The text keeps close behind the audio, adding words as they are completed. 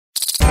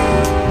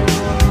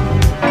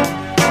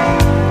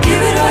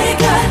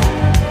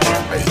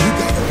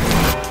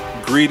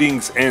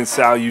Greetings and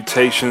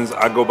salutations.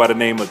 I go by the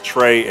name of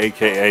Trey,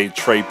 aka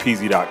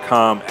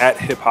TreyPeasy.com, at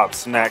Hip Hop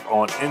Snack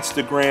on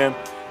Instagram,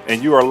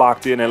 and you are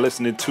locked in and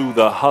listening to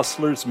the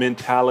Hustler's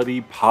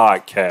Mentality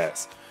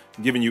Podcast,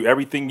 giving you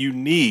everything you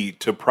need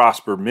to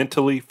prosper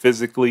mentally,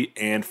 physically,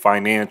 and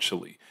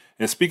financially.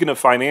 And speaking of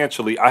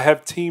financially, I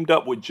have teamed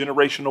up with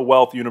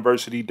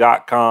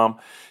GenerationalWealthUniversity.com,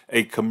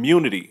 a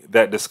community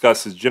that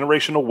discusses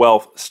generational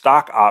wealth,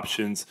 stock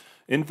options,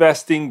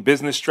 investing,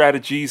 business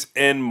strategies,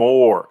 and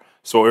more.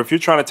 So if you're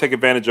trying to take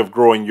advantage of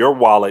growing your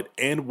wallet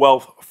and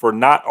wealth for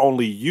not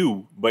only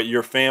you, but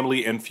your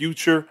family and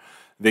future,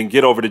 then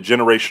get over to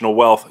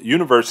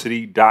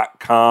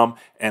GenerationalWealthUniversity.com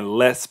and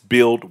let's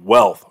build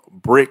wealth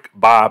brick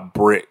by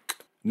brick.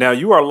 Now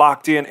you are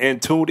locked in and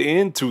tuned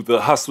in to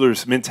the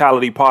Hustler's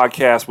Mentality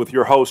Podcast with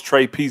your host,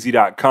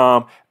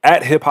 TreyPeasy.com,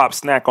 at Hip Hop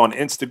Snack on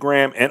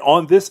Instagram. And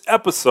on this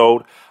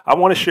episode, I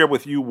want to share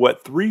with you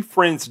what three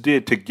friends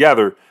did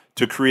together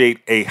to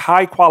create a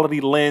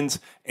high-quality lens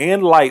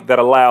and light that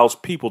allows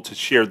people to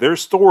share their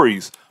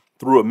stories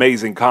through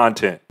amazing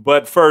content.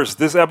 But first,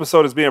 this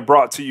episode is being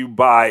brought to you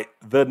by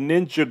the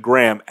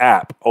Ninjagram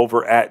app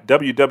over at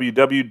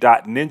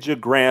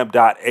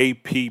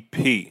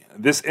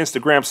www.ninjagram.app. This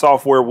Instagram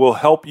software will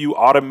help you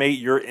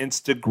automate your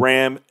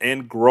Instagram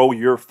and grow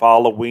your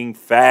following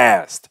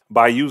fast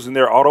by using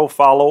their auto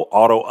follow,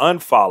 auto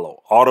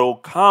unfollow, auto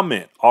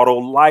comment, auto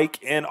like,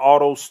 and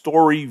auto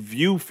story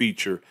view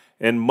feature,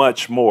 and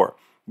much more.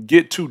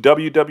 Get to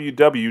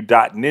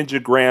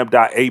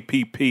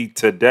www.ninjagram.app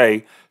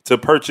today to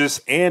purchase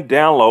and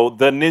download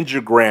the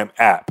Ninjagram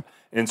app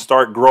and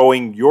start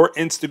growing your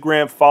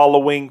Instagram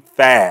following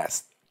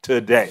fast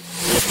today.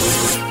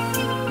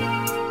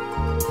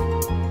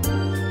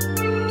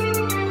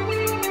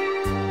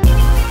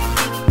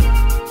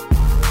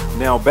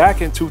 Now,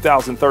 back in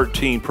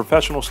 2013,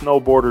 professional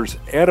snowboarders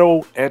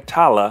Eero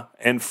Ettala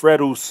and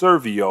Fredu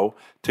Servio,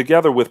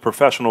 together with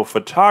professional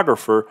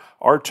photographer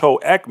Arto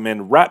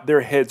Ekman, wrapped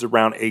their heads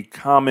around a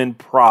common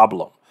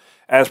problem.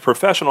 As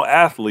professional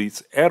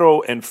athletes,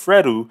 Eero and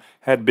Fredu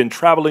had been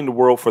traveling the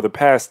world for the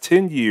past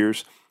 10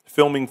 years,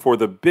 filming for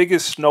the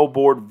biggest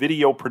snowboard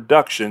video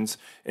productions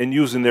and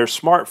using their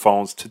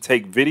smartphones to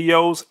take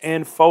videos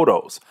and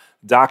photos,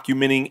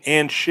 documenting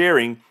and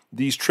sharing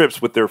these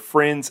trips with their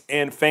friends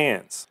and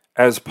fans.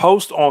 As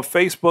posts on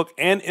Facebook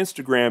and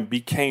Instagram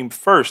became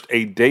first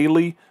a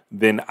daily,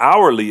 then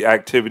hourly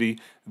activity,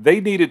 they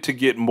needed to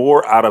get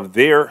more out of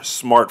their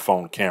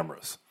smartphone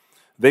cameras.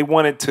 They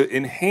wanted to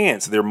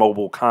enhance their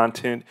mobile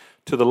content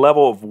to the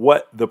level of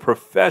what the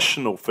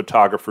professional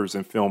photographers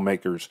and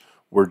filmmakers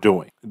were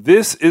doing.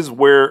 This is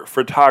where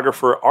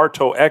photographer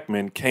Arto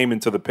Ekman came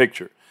into the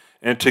picture,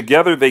 and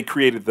together they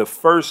created the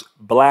first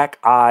Black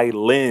Eye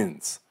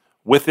lens.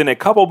 Within a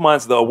couple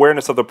months, the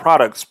awareness of the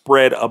product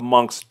spread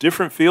amongst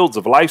different fields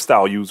of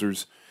lifestyle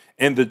users,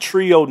 and the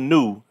trio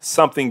knew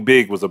something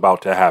big was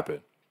about to happen.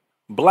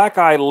 Black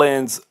Eye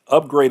Lens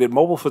upgraded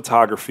mobile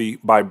photography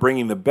by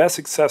bringing the best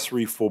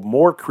accessory for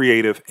more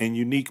creative and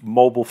unique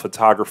mobile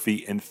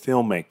photography and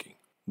filmmaking.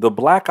 The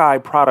Black Eye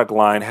product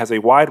line has a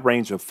wide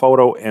range of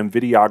photo and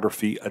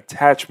videography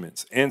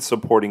attachments and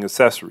supporting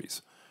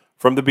accessories.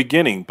 From the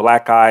beginning,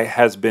 Black Eye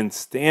has been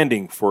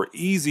standing for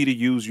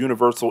easy-to-use,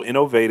 universal,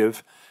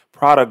 innovative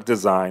product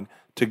design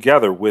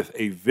together with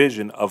a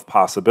vision of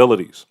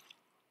possibilities,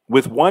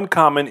 with one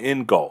common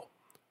end goal: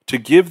 to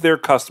give their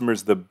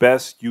customers the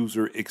best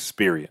user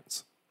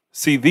experience.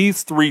 See,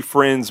 these three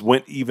friends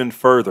went even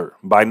further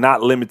by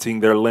not limiting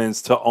their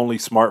lens to only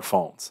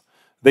smartphones.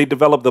 They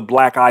developed the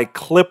Black Eye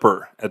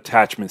Clipper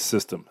attachment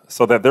system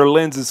so that their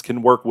lenses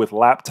can work with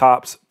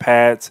laptops,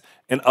 pads,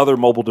 and other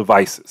mobile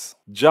devices.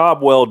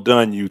 Job well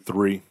done, you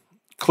three.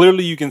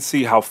 Clearly, you can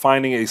see how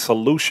finding a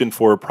solution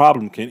for a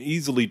problem can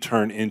easily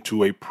turn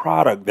into a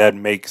product that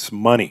makes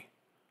money,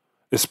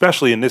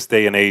 especially in this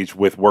day and age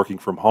with working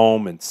from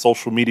home and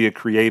social media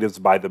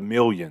creatives by the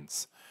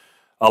millions.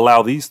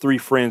 Allow these three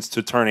friends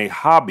to turn a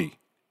hobby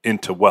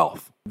into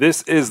wealth.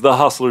 This is the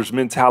Hustler's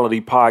Mentality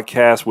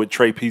Podcast with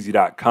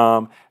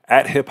TreyPeasy.com,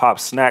 at Hip Hop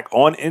Snack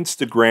on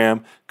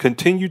Instagram.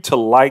 Continue to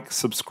like,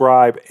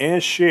 subscribe,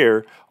 and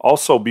share.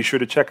 Also, be sure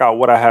to check out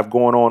what I have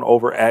going on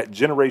over at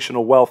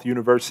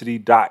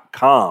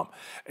GenerationalWealthUniversity.com,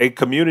 a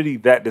community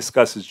that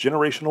discusses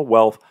generational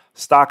wealth,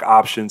 stock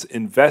options,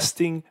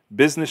 investing,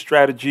 business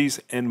strategies,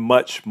 and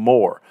much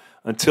more.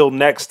 Until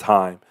next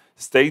time,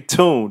 stay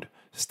tuned,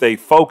 stay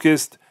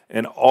focused,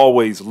 and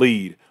always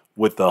lead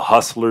with the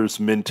hustler's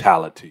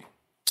mentality.